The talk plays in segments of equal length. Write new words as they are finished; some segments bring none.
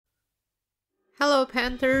Hello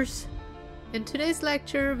Panthers! In today's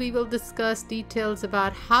lecture, we will discuss details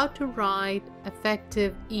about how to write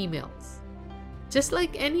effective emails. Just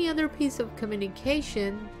like any other piece of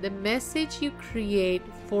communication, the message you create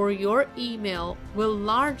for your email will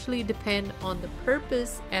largely depend on the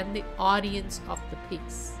purpose and the audience of the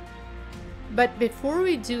piece. But before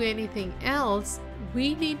we do anything else,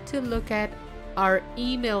 we need to look at our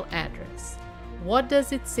email address. What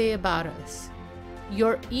does it say about us?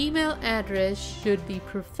 Your email address should be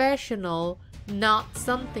professional, not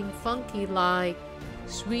something funky like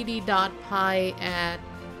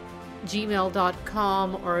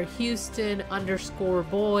sweetie.pie@gmail.com or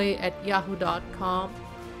houston_boy@yahoo.com.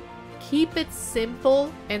 Keep it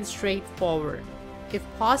simple and straightforward. If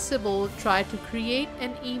possible, try to create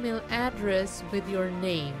an email address with your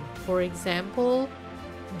name. For example,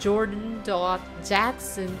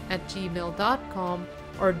 jordan.jackson@gmail.com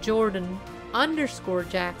or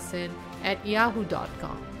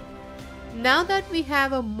jordan_jackson@yahoo.com. Now that we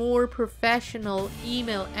have a more professional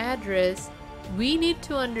email address, we need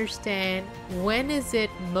to understand when is it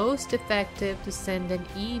most effective to send an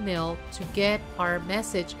email to get our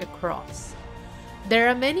message across. There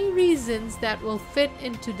are many reasons that will fit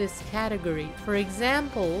into this category. For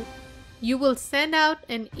example, you will send out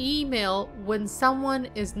an email when someone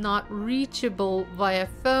is not reachable via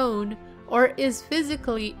phone or is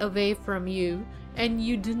physically away from you and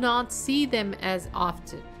you do not see them as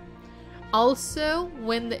often. Also,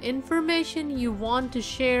 when the information you want to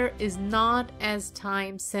share is not as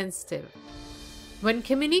time sensitive. When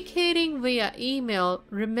communicating via email,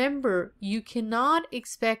 remember you cannot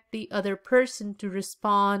expect the other person to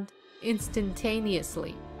respond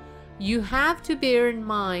instantaneously. You have to bear in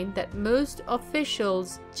mind that most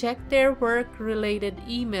officials check their work-related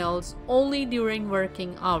emails only during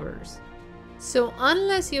working hours. So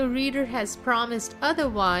unless your reader has promised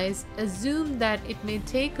otherwise, assume that it may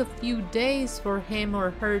take a few days for him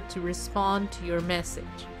or her to respond to your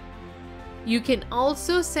message. You can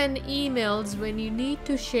also send emails when you need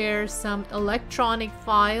to share some electronic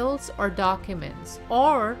files or documents,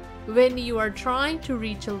 or when you are trying to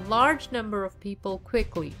reach a large number of people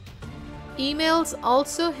quickly. Emails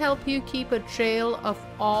also help you keep a trail of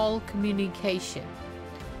all communication.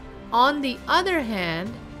 On the other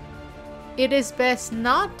hand, it is best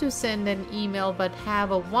not to send an email but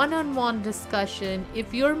have a one-on-one discussion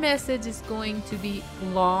if your message is going to be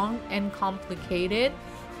long and complicated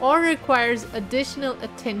or requires additional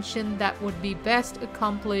attention that would be best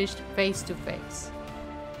accomplished face-to-face.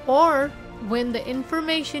 Or when the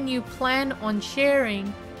information you plan on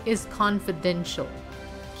sharing is confidential.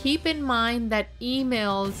 Keep in mind that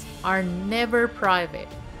emails are never private.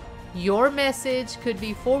 Your message could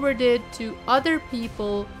be forwarded to other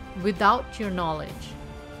people without your knowledge.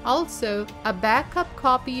 Also, a backup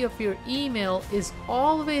copy of your email is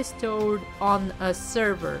always stored on a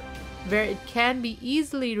server where it can be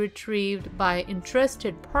easily retrieved by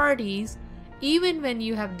interested parties even when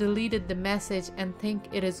you have deleted the message and think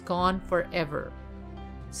it is gone forever.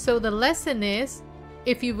 So the lesson is,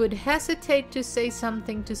 if you would hesitate to say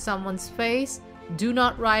something to someone's face, do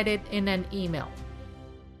not write it in an email.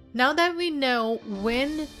 Now that we know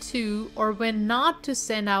when to or when not to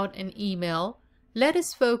send out an email, let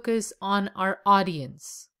us focus on our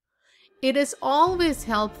audience. It is always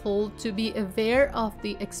helpful to be aware of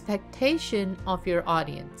the expectation of your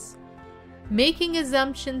audience. Making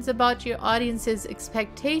assumptions about your audience's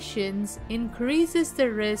expectations increases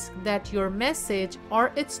the risk that your message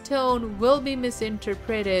or its tone will be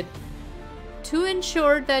misinterpreted. To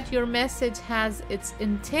ensure that your message has its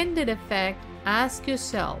intended effect, ask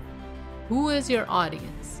yourself, who is your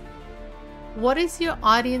audience? What is your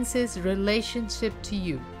audience's relationship to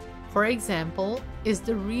you? For example, is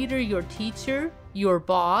the reader your teacher, your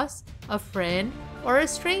boss, a friend, or a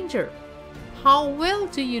stranger? How well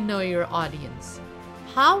do you know your audience?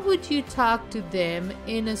 How would you talk to them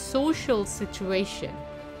in a social situation?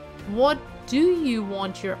 What do you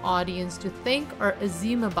want your audience to think or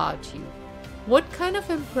assume about you? What kind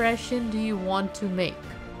of impression do you want to make?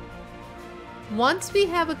 Once we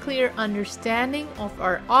have a clear understanding of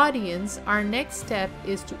our audience, our next step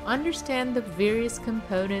is to understand the various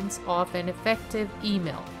components of an effective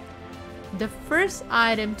email. The first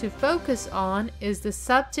item to focus on is the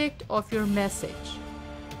subject of your message.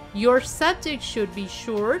 Your subject should be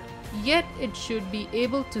short, yet it should be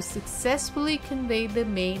able to successfully convey the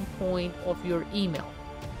main point of your email.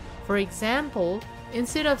 For example,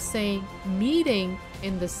 instead of saying meeting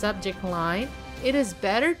in the subject line, it is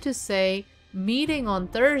better to say meeting on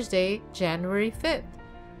Thursday, January 5th.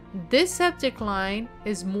 This subject line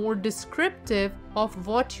is more descriptive of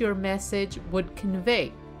what your message would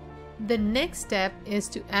convey. The next step is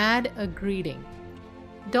to add a greeting.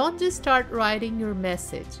 Don't just start writing your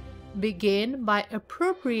message. Begin by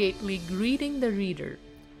appropriately greeting the reader.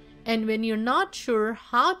 And when you're not sure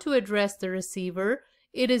how to address the receiver,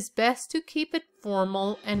 it is best to keep it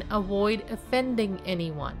formal and avoid offending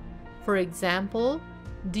anyone. For example,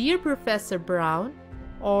 Dear Professor Brown,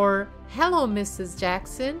 or Hello Mrs.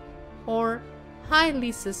 Jackson, or Hi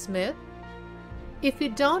Lisa Smith. If you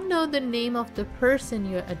don't know the name of the person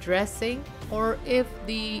you're addressing, or if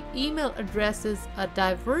the email addresses a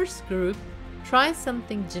diverse group, try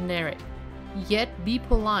something generic, yet be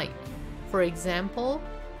polite. For example,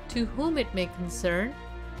 to whom it may concern,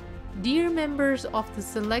 Dear members of the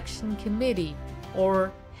selection committee,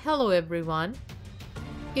 or Hello everyone.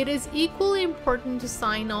 It is equally important to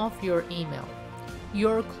sign off your email.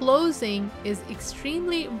 Your closing is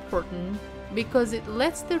extremely important because it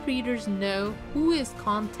lets the readers know who is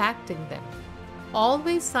contacting them.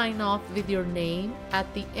 Always sign off with your name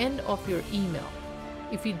at the end of your email.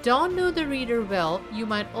 If you don't know the reader well, you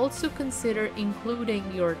might also consider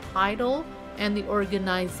including your title and the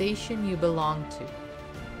organization you belong to.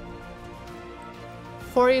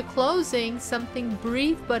 For your closing, something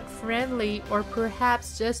brief but friendly, or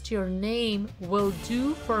perhaps just your name, will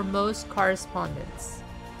do for most correspondence.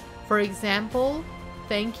 For example,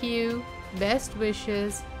 thank you, best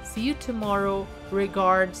wishes, see you tomorrow,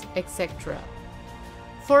 regards, etc.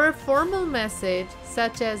 For a formal message,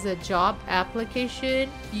 such as a job application,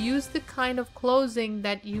 use the kind of closing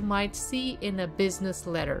that you might see in a business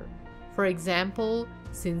letter. For example,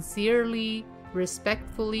 sincerely,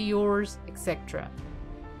 respectfully yours, etc.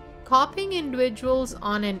 Copying individuals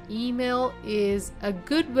on an email is a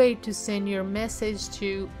good way to send your message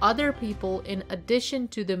to other people in addition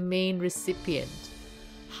to the main recipient.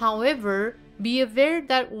 However, be aware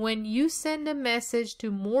that when you send a message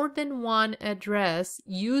to more than one address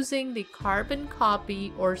using the carbon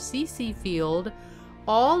copy or CC field,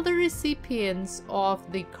 all the recipients of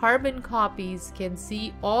the carbon copies can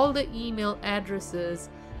see all the email addresses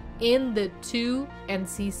in the to and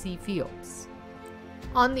CC fields.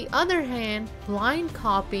 On the other hand, blind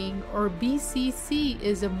copying or BCC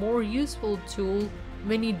is a more useful tool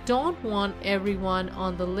when you don't want everyone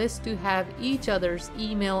on the list to have each other's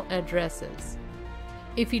email addresses.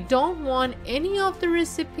 If you don't want any of the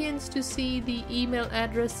recipients to see the email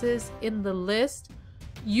addresses in the list,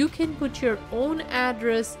 you can put your own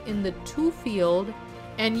address in the to field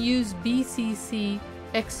and use BCC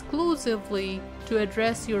exclusively to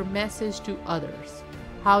address your message to others.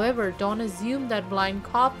 However, don't assume that blind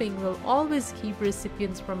copying will always keep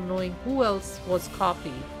recipients from knowing who else was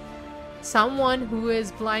copied. Someone who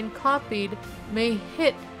is blind copied may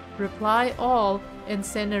hit reply all and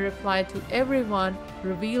send a reply to everyone,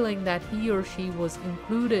 revealing that he or she was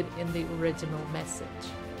included in the original message.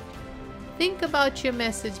 Think about your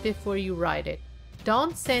message before you write it.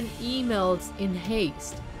 Don't send emails in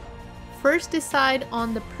haste. First, decide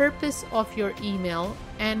on the purpose of your email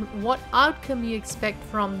and what outcome you expect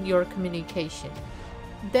from your communication.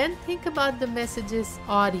 Then think about the message's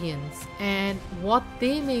audience and what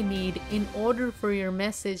they may need in order for your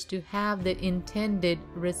message to have the intended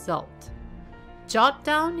result. Jot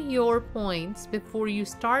down your points before you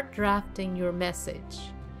start drafting your message.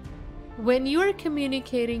 When you are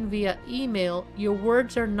communicating via email, your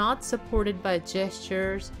words are not supported by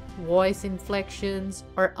gestures, voice inflections,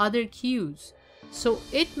 or other cues, so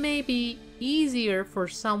it may be easier for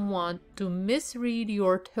someone to misread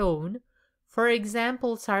your tone. For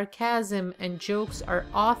example, sarcasm and jokes are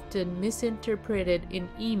often misinterpreted in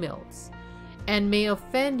emails and may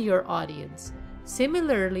offend your audience.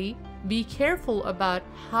 Similarly, be careful about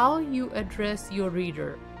how you address your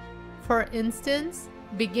reader. For instance,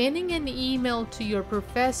 beginning an email to your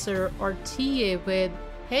professor or TA with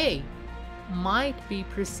 "Hey" might be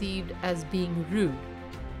perceived as being rude.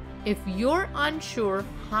 If you're unsure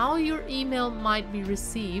how your email might be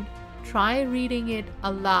received, try reading it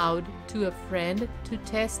aloud to a friend to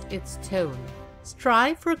test its tone.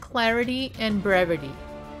 Strive for clarity and brevity.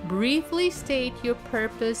 Briefly state your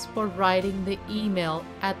purpose for writing the email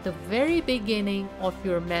at the very beginning of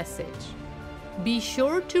your message. Be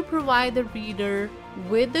sure to provide the reader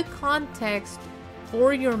with the context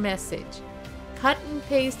for your message. Cut and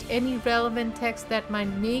paste any relevant text that might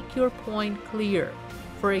make your point clear.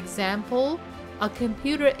 For example, a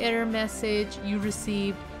computer error message you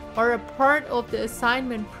received or a part of the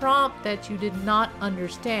assignment prompt that you did not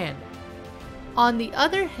understand. On the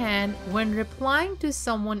other hand, when replying to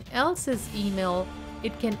someone else's email,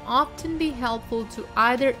 it can often be helpful to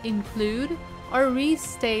either include or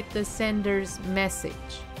restate the sender's message.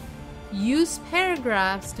 Use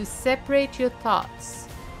paragraphs to separate your thoughts.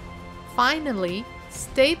 Finally,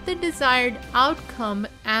 state the desired outcome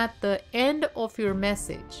at the end of your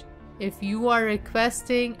message. If you are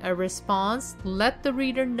requesting a response, let the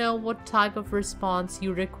reader know what type of response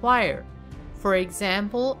you require. For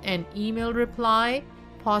example, an email reply,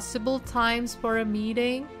 possible times for a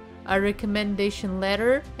meeting, a recommendation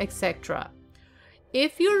letter, etc.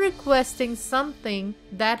 If you're requesting something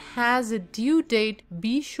that has a due date,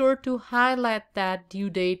 be sure to highlight that due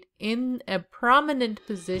date in a prominent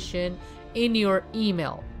position in your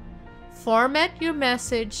email. Format your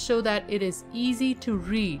message so that it is easy to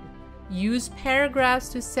read. Use paragraphs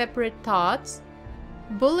to separate thoughts.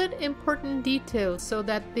 Bullet important details so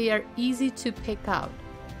that they are easy to pick out.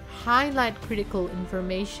 Highlight critical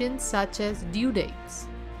information such as due dates.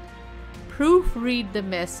 Proofread the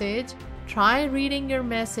message. Try reading your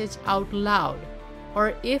message out loud,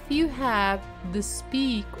 or if you have the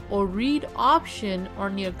speak or read option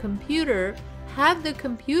on your computer, have the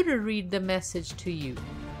computer read the message to you.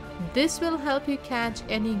 This will help you catch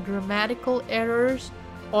any grammatical errors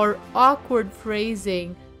or awkward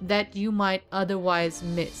phrasing that you might otherwise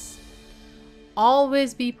miss.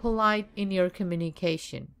 Always be polite in your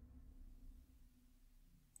communication.